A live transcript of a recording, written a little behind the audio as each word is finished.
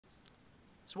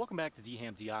So welcome back to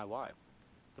DHamDIY.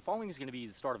 The following is going to be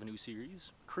the start of a new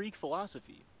series, Creek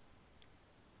Philosophy.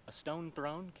 A stone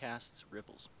thrown casts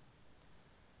ripples.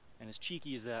 And as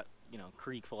cheeky as that,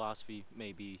 Creek philosophy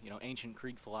may be, ancient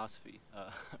Creek philosophy,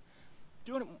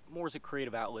 doing it more as a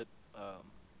creative outlet,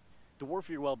 the War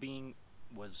for Your Well-Being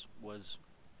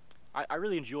I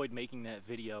really enjoyed making that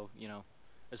video,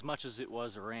 as much as it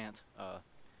was a rant.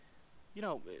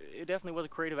 It definitely was a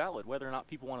creative outlet, whether or not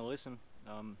people want to listen.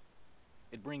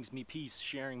 It brings me peace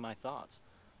sharing my thoughts.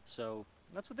 So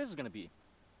that's what this is going to be.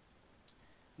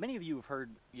 Many of you have heard,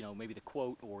 maybe the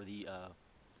quote or the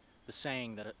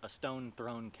saying that a stone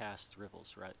thrown casts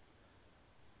ripples, right?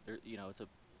 There, it's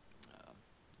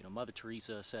Mother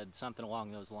Teresa said something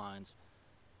along those lines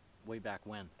way back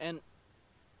when, and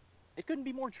it couldn't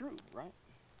be more true, right?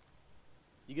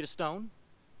 You get a stone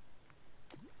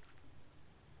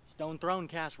thrown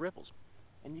casts ripples,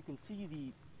 and you can see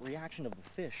the reaction of the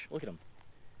fish. Look at them.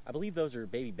 I believe those are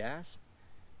baby bass,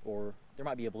 or there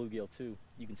might be a bluegill too.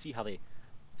 You can see how they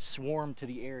swarm to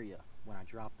the area when I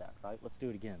drop that, right? Let's do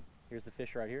it again. Here's the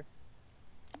fish right here.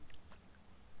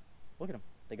 Look at them.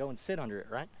 They go and sit under it,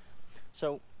 right?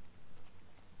 So,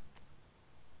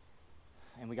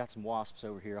 and we got some wasps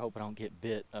over here. I hope I don't get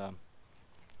bit.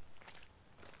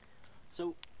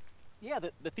 So, yeah,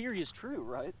 the theory is true,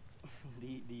 right?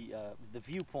 The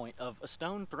viewpoint of a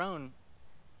stone thrown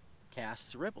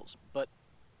casts ripples, but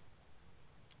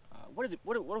what is it?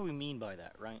 What do we mean by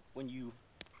that, right? When you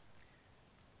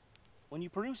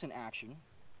produce an action,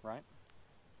 right?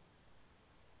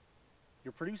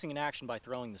 You're producing an action by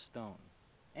throwing the stone,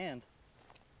 and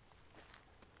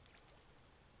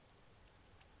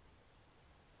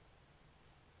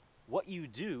what you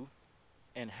do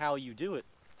and how you do it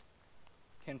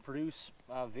can produce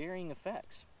varying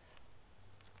effects.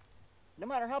 No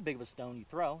matter how big of a stone you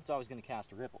throw, it's always going to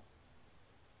cast a ripple.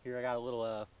 Here I got a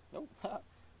little, oh,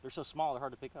 they're so small they're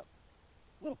hard to pick up.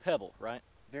 Little pebble, right?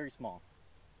 Very small.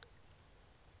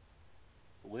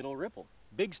 Little ripple.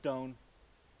 Big stone,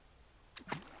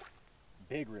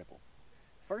 big ripple.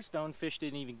 First stone, fish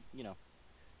didn't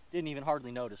even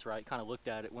hardly notice, right? Kind of looked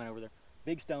at it, went over there.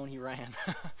 Big stone, he ran.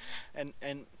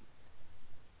 and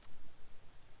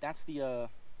that's the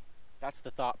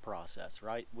thought process,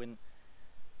 right? When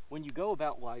you go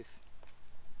about life,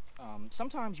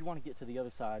 sometimes you want to get to the other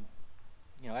side,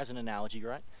 as an analogy,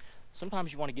 right?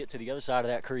 Sometimes you want to get to the other side of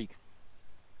that creek.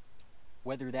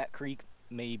 Whether that creek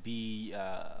may be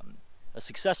a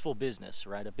successful business,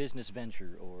 right? A business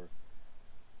venture, or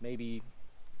maybe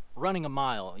running a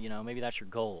mile, maybe that's your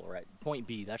goal, right? Point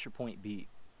B, that's your point B.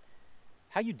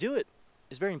 How you do it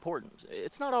is very important.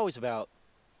 It's not always about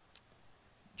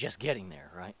just getting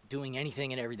there, right? Doing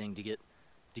anything and everything to get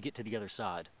to the other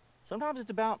side. Sometimes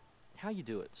it's about how you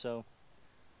do it. So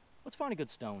let's find a good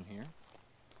stone here.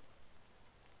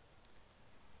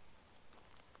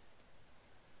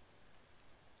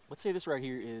 Let's say this right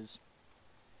here is,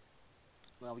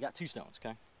 well, we got two stones,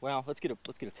 okay? Well, let's get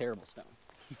a terrible stone.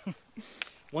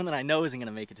 One that I know isn't going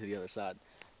to make it to the other side.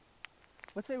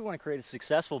 Let's say we want to create a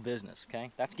successful business,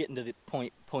 okay? That's getting to the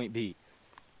point B.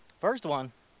 First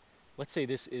one, let's say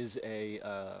this is a,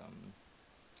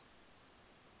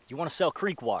 you want to sell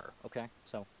creek water, okay?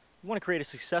 So you want to create a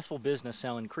successful business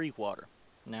selling creek water.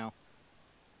 Now,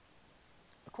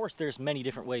 of course, there's many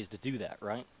different ways to do that,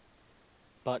 right?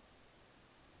 But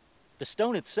the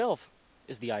stone itself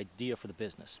is the idea for the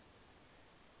business.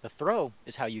 The throw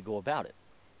is how you go about it.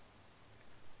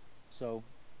 So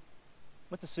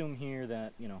let's assume here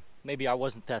that, maybe I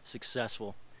wasn't that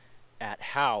successful at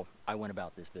how I went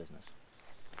about this business.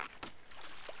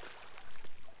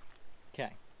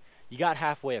 Okay, you got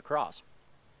halfway across.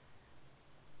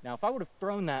 Now, if I would have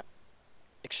thrown that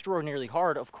extraordinarily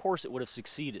hard, of course it would have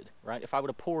succeeded, right? If I would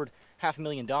have poured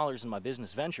 $500,000 in my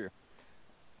business venture,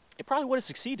 it probably would have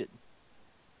succeeded.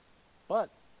 But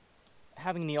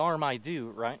having the arm I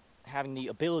do, right? Having the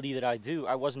ability that I do,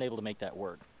 I wasn't able to make that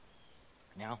work.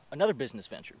 Now, another business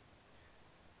venture.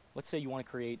 Let's say you want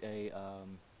to create a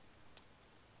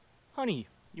honey.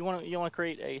 You want to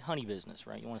create a honey business,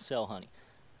 right? You want to sell honey.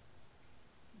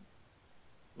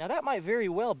 Now, that might very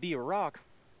well be a rock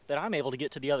that I'm able to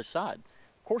get to the other side.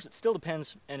 Of course, it still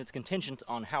depends, and it's contingent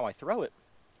on how I throw it.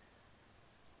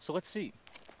 So let's see.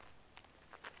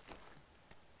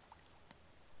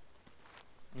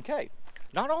 Okay,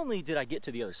 not only did I get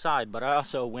to the other side, but I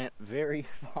also went very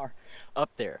far up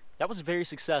there. That was a very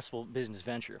successful business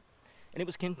venture. And it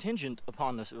was contingent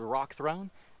upon the rock thrown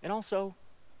and also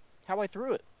how I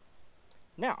threw it.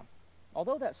 Now,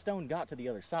 although that stone got to the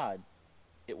other side,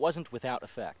 it wasn't without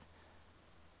effect.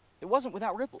 It wasn't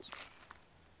without ripples.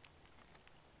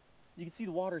 you can see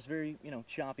the water is very,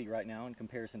 choppy right now in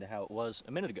comparison to how it was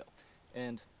a minute ago.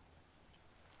 And,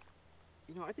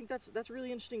 I think that's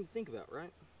really interesting to think about,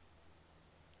 right?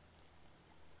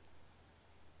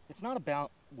 It's not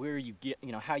about where you get,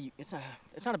 how you, it's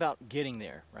not about getting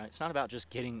there, right? It's not about just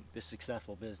getting this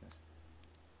successful business,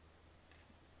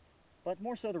 but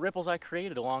more so the ripples I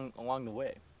created along the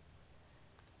way.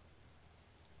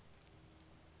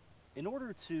 In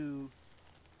order to,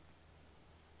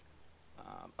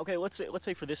 okay, let's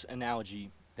say for this analogy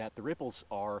that the ripples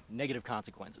are negative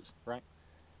consequences, right?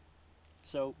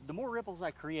 So the more ripples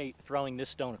I create throwing this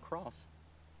stone across,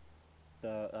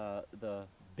 the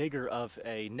bigger of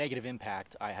a negative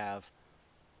impact I have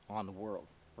on the world,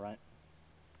 right?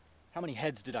 How many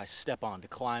heads did I step on to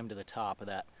climb to the top of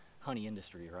that honey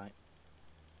industry, right?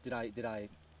 Did I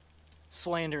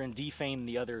slander and defame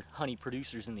the other honey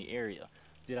producers in the area?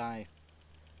 Did I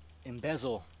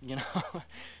embezzle,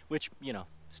 which,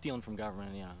 stealing from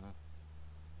government,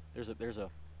 there's a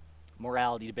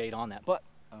morality debate on that. But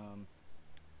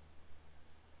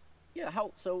yeah,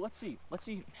 so let's see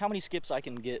how many skips I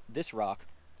can get this rock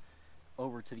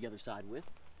over to the other side with,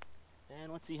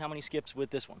 and let's see how many skips with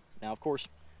this one. Now, of course,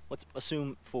 let's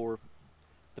assume for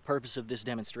the purpose of this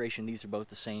demonstration, these are both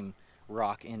the same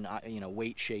rock in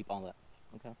weight, shape, all that.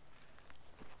 Okay.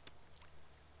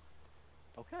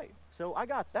 Okay, so I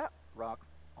got that rock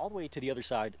all the way to the other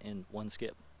side in one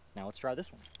skip. Now let's try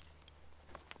this one.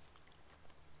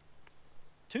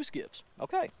 2 skips.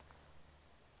 Okay.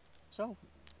 So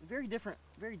very different,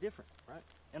 right?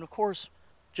 And of course,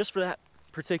 just for that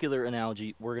particular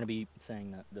analogy, we're going to be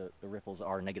saying that the ripples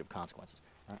are negative consequences.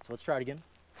 All right, so let's try it again.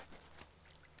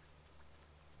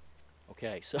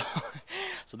 Okay, so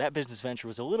so that business venture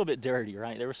was a little bit dirty,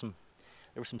 right? There was some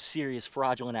serious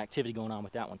fraudulent activity going on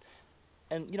with that one.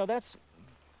 And that's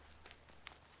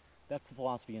the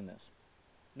philosophy in this.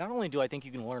 Not only do I think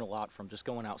you can learn a lot from just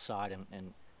going outside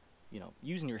and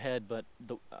using your head, but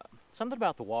something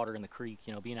about the water in the creek,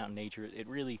 being out in nature, it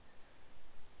really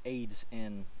aids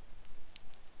in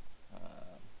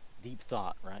deep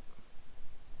thought, right?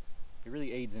 It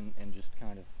really aids in just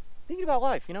kind of thinking about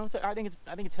life. I think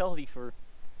it's healthy for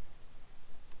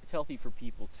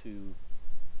people to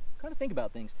kind of think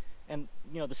about things. And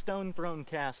the stone thrown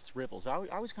casts ripples. I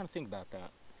always kind of think about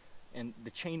that, and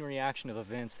the chain reaction of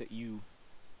events that you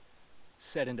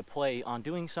set into play on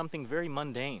doing something very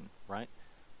mundane, right?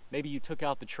 Maybe you took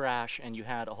out the trash and you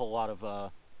had a whole lot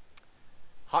of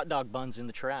hot dog buns in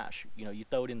the trash. You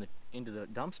throw it into the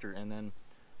dumpster, and then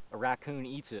a raccoon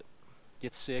eats it,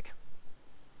 gets sick,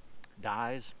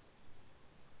 dies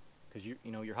because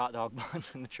your hot dog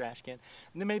buns in the trash can.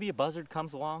 And then maybe a buzzard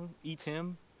comes along, eats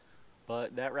him,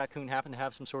 but that raccoon happened to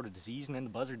have some sort of disease, and then the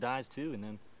buzzard dies too. And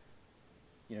then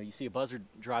you see a buzzard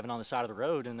driving on the side of the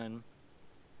road, and then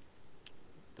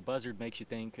the buzzard makes you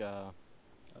think, I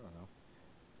don't know,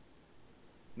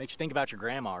 makes you think about your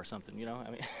grandma or something, I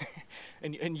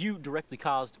mean, and you directly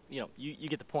caused, you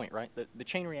get the point, right? The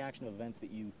chain reaction of events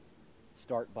that you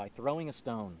start by throwing a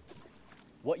stone,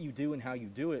 what you do and how you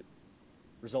do it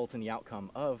results in the outcome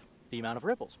of the amount of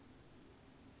ripples,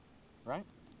 right?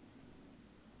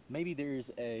 Maybe there's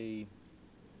the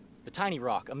tiny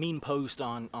rock, a mean post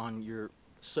on your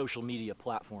social media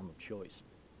platform of choice,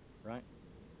 right?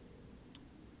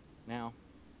 Now,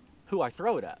 who I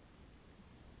throw it at?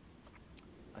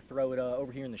 I throw it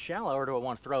over here in the shallow, or do I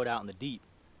want to throw it out in the deep?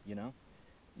 You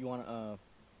want to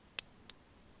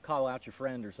call out your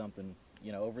friend or something,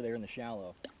 over there in the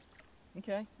shallow.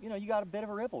 Okay, you got a bit of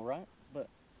a ripple, right? But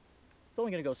it's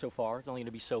only going to go so far. It's only going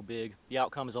to be so big. The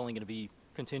outcome is only going to be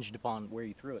contingent upon where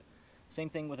you threw it. Same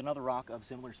thing with another rock of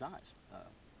similar size.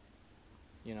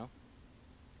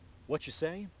 What you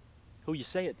say, who you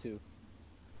say it to,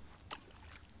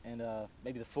 and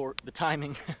maybe the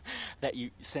timing that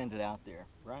you send it out there,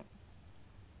 right?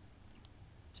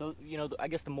 So, I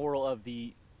guess the moral of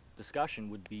the discussion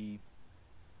would be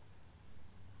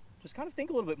just kind of think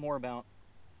a little bit more about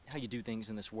how you do things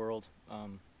in this world,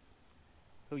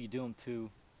 who you do them to.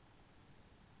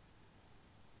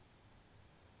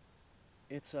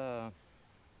 It's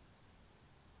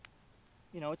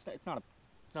it's not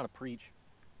a preach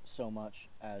so much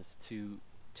as to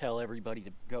tell everybody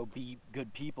to go be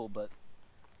good people, but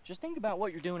just think about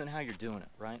what you're doing and how you're doing it,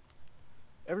 right?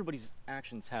 Everybody's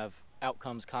actions have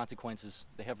outcomes, consequences,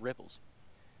 they have ripples.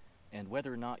 And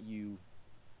whether or not you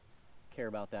care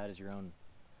about that is your own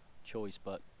choice,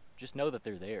 but just know that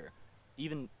they're there.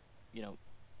 Even,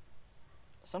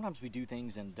 sometimes we do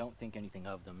things and don't think anything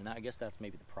of them, and I guess that's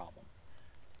maybe the problem.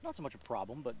 Not so much a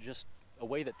problem, but just a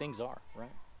way that things are,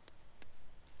 right?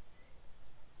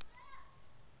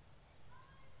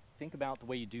 think about the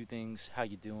way you do things, how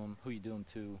you do them, who you do them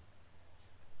to,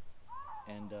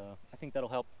 and I think that'll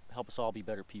help us all be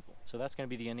better people. So that's going to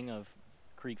be the ending of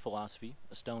Krieg philosophy: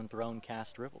 a stone thrown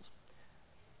cast ripples.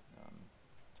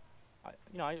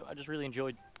 I just really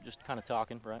enjoyed just kind of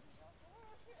talking, right?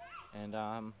 And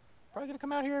I'm probably going to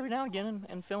come out here every now and again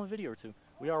and film a video or two.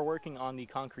 We are working on the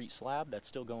concrete slab. That's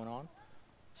still going on.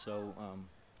 So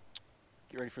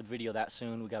get ready for the video that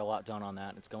soon. We got a lot done on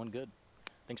that. It's going good.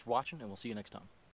 Thanks for watching, and we'll see you next time.